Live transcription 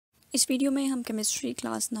इस वीडियो में हम केमिस्ट्री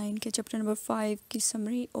क्लास 9 के चैप्टर नंबर 5 की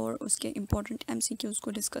समरी और उसके इम्पॉर्टेंट MCQs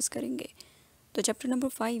को डिस्कस करेंगे। तो चैप्टर नंबर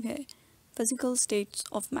 5 है physical states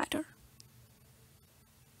of matter.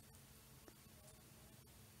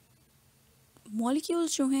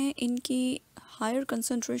 Molecules जो हैं इनकी हायर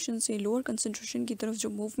कंसंट्रेशन से लोअर कंसंट्रेशन की तरफ जो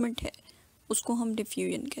मूवमेंट है उसको हम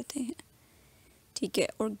डिफ्यूजन कहते हैं। ठीक है,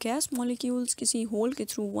 और गैस मॉलिक्यूल्स किसी होल के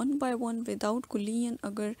through one by one without collision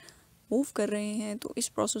अगर मूव कर रहे हैं तो इस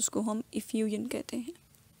प्रोसेस को हम इफ्यूजन कहते हैं।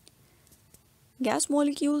 गैस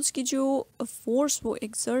मॉलिक्यूल्स की जो फोर्स वो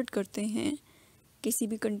एक्सर्ट करते हैं किसी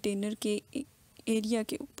भी कंटेनर के एरिया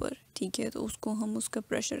के ऊपर, ठीक है, तो उसको हम उसका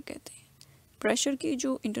प्रेशर कहते हैं। प्रेशर की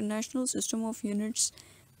जो इंटरनेशनल सिस्टम ऑफ यूनिट्स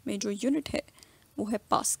में जो यूनिट है वो है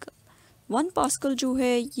पास्कल। 1 पास्कल जो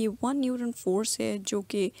है ये 1 न्यूटन फोर्स है जो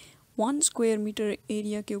कि 1 स्क्वायर मीटर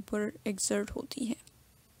एरिया के ऊपर एक्सर्ट होती है।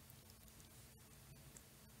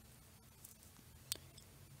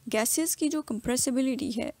 गैसेस की जो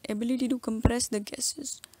कंप्रेसिबिलिटी है, ability to compress the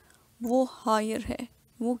gases, वो हायर है।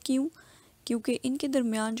 वो क्यों? क्योंकि इनके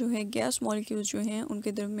दरमियान जो है गैस मॉलिक्यूल्स जो हैं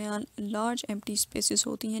उनके दरमियान लार्ज एम्प्टी स्पेसेस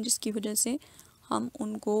होती हैं जिसकी वजह से हम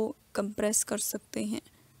उनको कंप्रेस कर सकते हैं।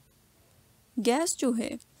 गैस जो है,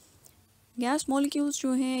 गैस मॉलिक्यूल्स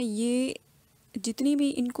जो हैं ये जितनी भी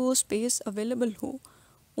इनको स्पेस अवेलेबल हो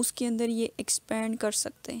उसके अंदर ये एक्सपैंड कर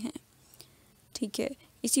सकते हैं। ठीक है,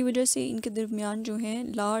 इसी वजह से इनके दरमियान जो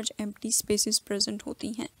है लार्ज एम्प्टी स्पेसेस प्रेजेंट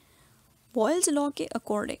होती हैं। बॉयल्स लॉ के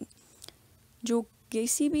अकॉर्डिंग जो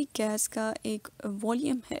किसी भी गैस का एक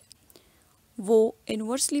वॉल्यूम है वो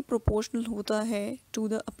इन्वर्सली प्रोपोर्शनल होता है टू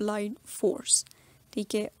द अप्लाइड फोर्स।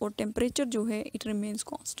 ठीक है, और टेम्परेचर जो है इट रिमेन्स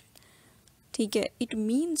कांस्टेंट। ठीक है, इट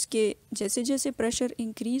मीन्स के जैसे जैसे प्रेशर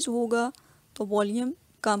इंक्रीज होगा तो वॉल्यूम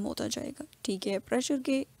कम होता जाएगा। ठीक है, प्रेशर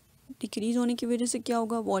के डिक्रीज होने की वजह से क्या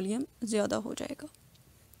होगा, वॉल्यूम ज़्यादा हो जाएगा।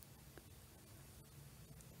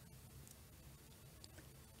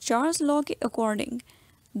 चार्ल्स लॉ के अकॉर्डिंग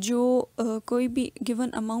जो कोई भी गिवन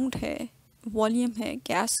अमाउंट है, वॉल्यूम है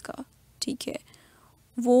गैस का, ठीक है,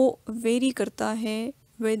 वो वेरी करता है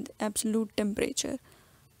विद एब्सोल्यूट टेम्परेचर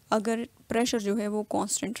अगर प्रेशर जो है वो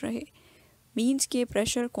कांस्टेंट रहे। मीन्स के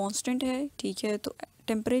प्रेशर कांस्टेंट है, ठीक है, तो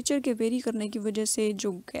टेम्परेचर के वेरी करने की वजह से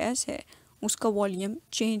जो गैस है उसका वॉल्यूम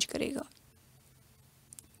चेंज करेगा।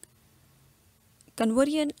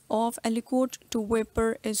 Conversion of एलिक्वोड to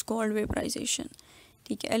vapour is called vaporisation.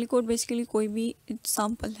 ठीक है, एलिक्वोड बेसिकली कोई भी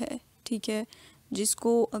सैंपल है, ठीक है,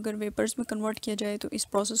 जिसको अगर वेपर्स में कन्वर्ट किया जाए तो इस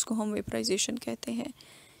प्रोसेस को हम वेपराइजेशन कहते हैं।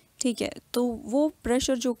 ठीक है, तो वो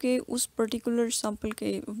प्रेशर जो कि उस पर्टिकुलर सैंपल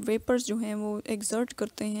के वेपर्स जो हैं वो एक्सर्ट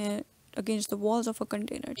करते हैं against the walls of a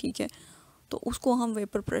container, ठीक है, तो उसको हम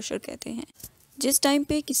वेपर प्रेशर कहते हैं। जिस टाइम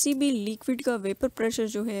पे किसी भी लिक्विड का वेपर प्रेशर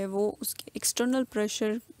जो है वो उसके एक्सटर्नल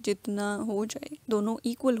प्रेशर जितना हो जाए, दोनों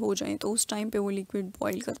इक्वल हो जाएं, तो उस टाइम पे वो लिक्विड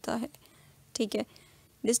बॉयल करता है। ठीक है,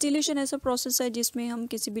 डिस्टिलेशन ऐसा प्रोसेस है जिसमें हम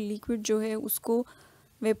किसी भी लिक्विड जो है उसको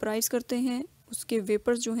वेपराइज करते हैं, उसके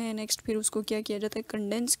वेपर्स जो हैं नेक्स्ट फिर उसको क्या किया जाता है,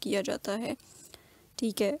 कंडेंस किया जाता है।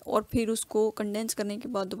 ठीक है, और फिर उसको कंडेंस करने के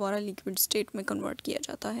बाद दोबारा लिक्विड स्टेट में कन्वर्ट किया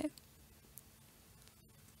जाता है।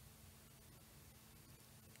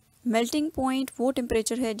 मेल्टिंग पॉइंट वो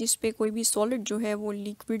टेम्परेचर है जिस पे कोई भी सॉलिड जो है वो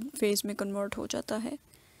लिक्विड फेज में कन्वर्ट हो जाता है।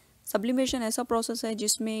 सब्लिमेशन ऐसा प्रोसेस है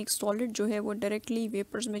जिसमें एक सॉलिड जो है वो डायरेक्टली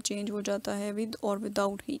वेपर्स में चेंज हो जाता है विद और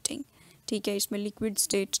विदाउट हीटिंग। ठीक है, इसमें लिक्विड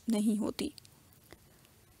स्टेट नहीं होती।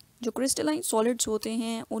 जो क्रिस्टलाइन सॉलिड्स होते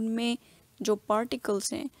हैं उनमें जो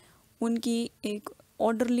पार्टिकल्स हैं उनकी एक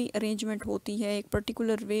ऑर्डरली अरेंजमेंट होती है, एक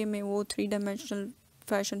पर्टिकुलर वे में वो 3 डायमेंशनल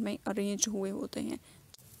फैशन में अरेंज हुए होते हैं।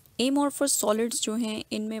 एमॉर्फस सॉलिड्स जो हैं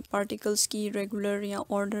इनमें पार्टिकल्स की रेगुलर या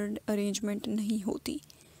ऑर्डर्ड अरेंजमेंट नहीं होती।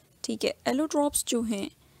 ठीक है, एलोट्रॉप्स जो हैं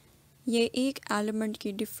ये एक एलिमेंट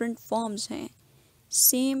की डिफरेंट फॉर्म्स हैं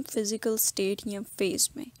सेम फिज़िकल स्टेट या फेज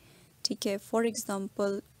में। ठीक है, फॉर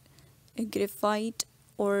एग्ज़ाम्पल ग्रेफाइट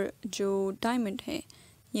और जो डायमंड है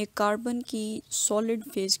ये कार्बन की सॉलिड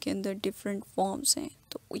फेज के अंदर डिफरेंट फॉर्म्स हैं,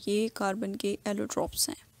 तो ये कार्बन के एलोट्रॉप्स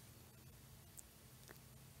हैं।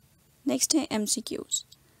 नेक्स्ट है MCQs।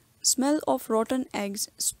 Smell of rotten eggs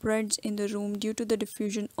spreads in the room due to the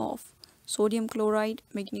diffusion of sodium chloride,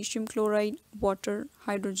 magnesium chloride, water,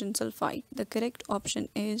 hydrogen sulfide. The correct option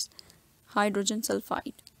is hydrogen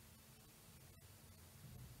sulfide.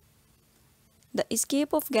 The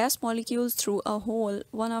escape of gas molecules through a hole,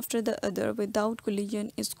 one after the other without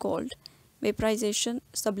collision, is called vaporization,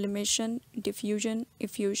 sublimation, diffusion,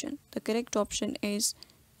 effusion. The correct option is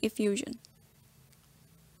effusion.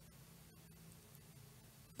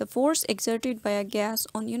 The force exerted by a gas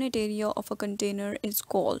on unit area of a container is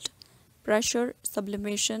called pressure,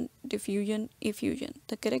 sublimation, diffusion, effusion.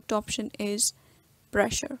 The correct option is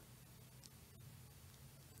pressure.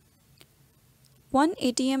 1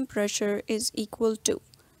 atm pressure is equal to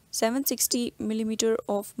 760 millimeter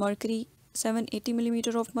of mercury, 780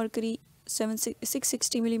 millimeter of mercury,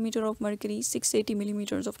 660 millimeter of mercury, 680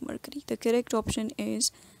 millimeters of mercury. The correct option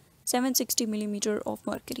is 760 millimeter of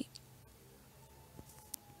mercury.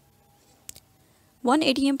 1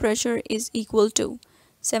 atm pressure is equal to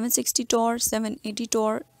 760 torr, 780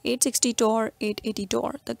 torr, 860 torr, 880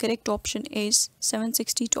 torr. The correct option is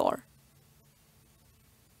 760 torr.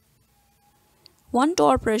 1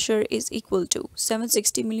 torr pressure is equal to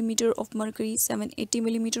 760 millimeter of mercury, 780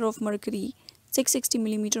 millimeter of mercury, 660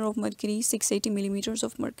 millimeter of mercury, 680 millimeters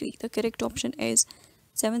of mercury. The correct option is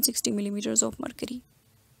 760 millimeters of mercury.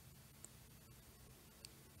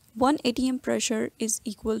 1 atm pressure is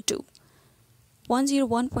equal to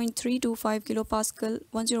 101.325 kilopascal,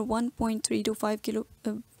 101.325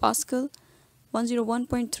 kilopascal,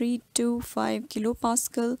 101.325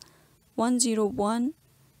 kilopascal,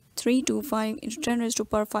 101.325 into 10 raised to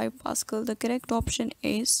power 5 pascal. The correct option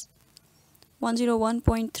is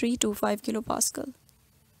 101.325 kilopascal.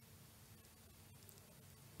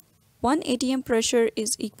 1 atm pressure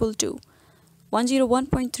is equal to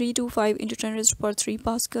 101.325 into 10 raised to power 3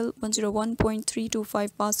 pascal,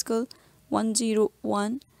 101.325 pascal,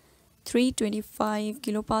 101.325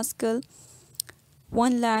 kilopascal,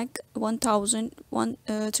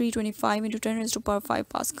 1,0325 into 10 raised to power 5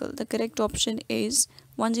 pascal. The correct option is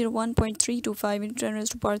 101.325 into 10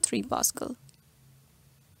 raised to power 3 pascal.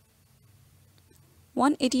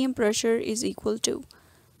 1 atm pressure is equal to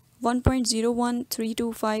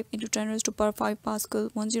 1.01325 into 10 raised to power 5 pascal,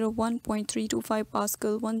 101.325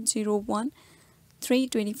 pascal,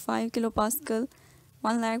 101.325 kilopascal,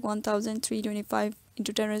 1,01,325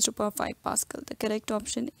 into 10 raised to power 5 pascal. The correct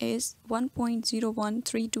option is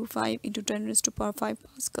 1.01325 into 10 raised to power 5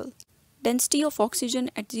 pascal. Density of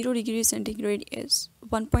oxygen at 0 degrees centigrade is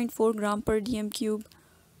 1.4 gram per dm cube,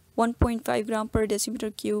 1.5 gram per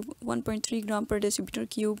decimeter cube, 1.3 gram per decimeter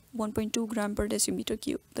cube, 1.2 gram per decimeter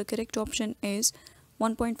cube. The correct option is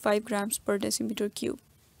 1.5 grams per decimeter cube.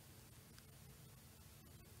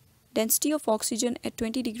 Density of oxygen at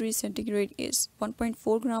 20 degrees centigrade is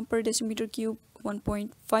 1.4 gram per decimeter cube,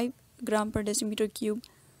 1.5 gram per decimeter cube,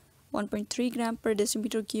 1.3 gram per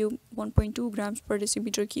decimeter cube, 1.2 grams per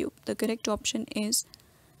decimeter cube. The correct option is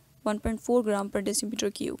 1.4 gram per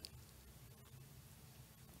decimeter cube.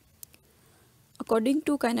 According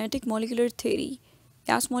to kinetic molecular theory,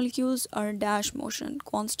 gas molecules are dash motion,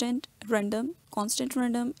 constant random,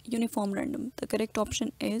 uniform random. The correct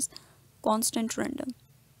option is constant random.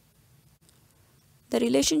 The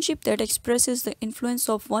relationship that expresses the influence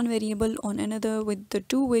of one variable on another with the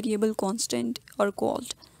two variable constant are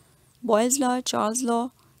called Boyle's law, Charles'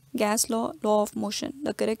 law, gas law, law of motion.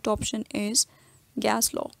 The correct option is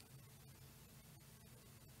gas law.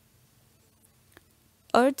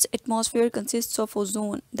 Earth's atmosphere consists of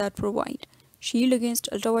ozone that provide shield against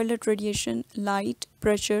ultraviolet radiation, light,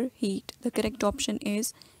 pressure, heat. The correct option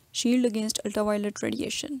is shield against ultraviolet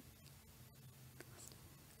radiation.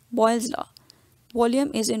 Boyle's law.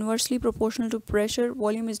 Volume is inversely proportional to pressure,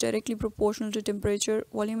 volume is directly proportional to temperature,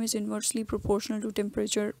 volume is inversely proportional to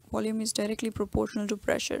temperature, volume is directly proportional to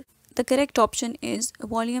pressure. The correct option is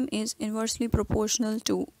volume is inversely proportional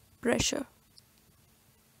to pressure.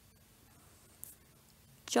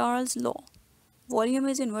 Charles' law. Volume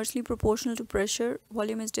is inversely proportional to pressure,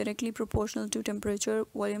 volume is directly proportional to temperature,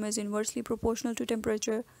 volume is inversely proportional to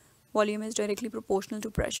temperature, volume is directly proportional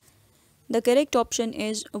to pressure. The correct option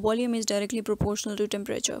is volume is directly proportional to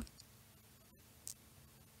temperature.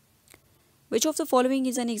 Which of the following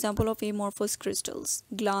is an example of amorphous crystals?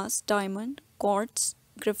 Glass, diamond, quartz,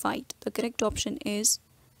 graphite. The correct option is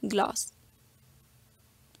glass.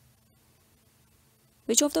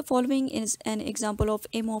 Which of the following is an example of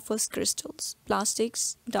amorphous crystals?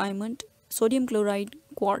 Plastics, diamond, sodium chloride,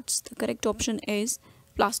 quartz. The correct option is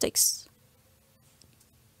plastics.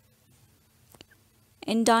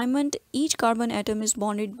 In diamond, each carbon atom is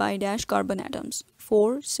bonded by dash carbon atoms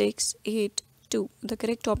 4, 6, 8, 2. The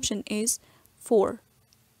correct option is 4.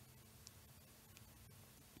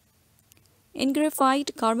 In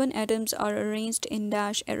graphite, carbon atoms are arranged in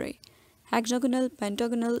dash array hexagonal,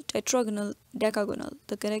 pentagonal, tetragonal, decagonal.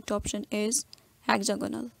 The correct option is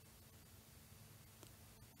hexagonal.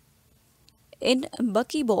 In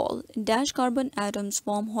buckyball, dash carbon atoms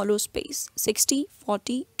form hollow space 60,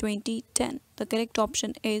 40, 20, 10. The correct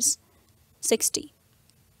option is 60.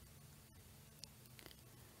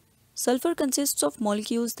 Sulfur consists of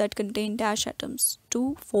molecules that contain dash atoms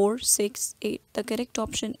 2, 4, 6, 8. The correct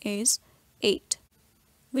option is 8.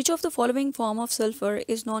 Which of the following form of sulfur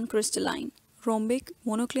is non-crystalline? rhombic,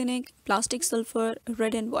 monoclinic, plastic sulfur,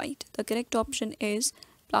 red and white. The correct option is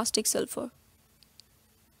plastic sulfur.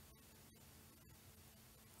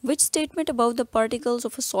 Which statement about the particles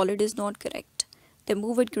of a solid is not correct? They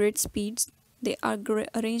move at great speeds. They are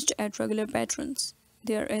arranged at regular patterns.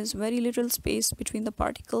 There is very little space between the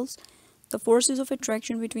particles. The forces of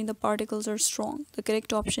attraction between the particles are strong. The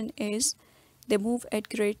correct option is they move at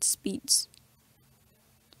great speeds.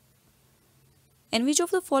 In which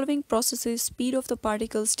of the following processes speed of the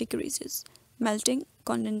particles decreases? Melting,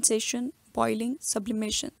 condensation, boiling,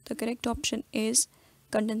 sublimation. The correct option is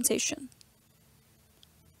condensation.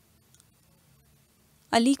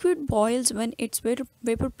 A liquid boils when its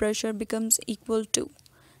vapor pressure becomes equal to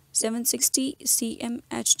 760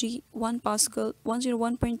 cmHg, 1 Pascal,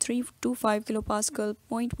 101.325 kilopascal,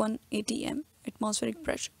 0.1 atm atmospheric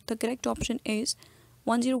pressure. The correct option is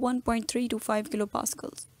 101.325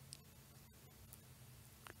 kilopascals.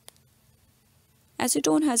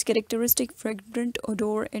 Acetone has characteristic fragrant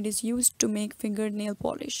odor and is used to make fingernail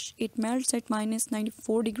polish. It melts at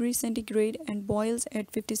 -94 degrees centigrade and boils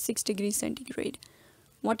at 56 degrees centigrade.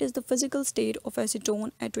 What is the physical state of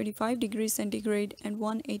acetone at 25 degrees centigrade and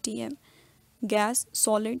 1 atm? Gas,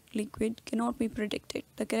 solid, liquid cannot be predicted.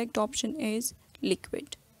 The correct option is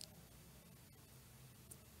liquid.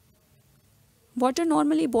 Water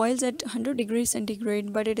normally boils at 100 degrees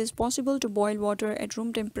centigrade, but it is possible to boil water at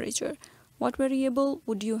room temperature. What variable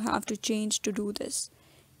would you have to change to do this?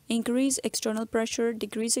 Increase external pressure,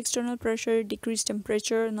 decrease external pressure, decrease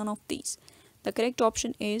temperature, none of these. The correct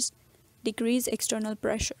option is decrease external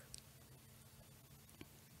pressure.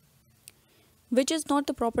 Which is not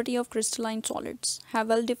the property of crystalline solids? Have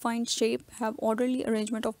well-defined shape, have orderly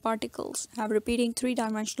arrangement of particles, have repeating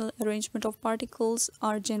three-dimensional arrangement of particles,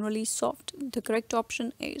 are generally soft. The correct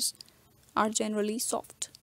option is are generally soft.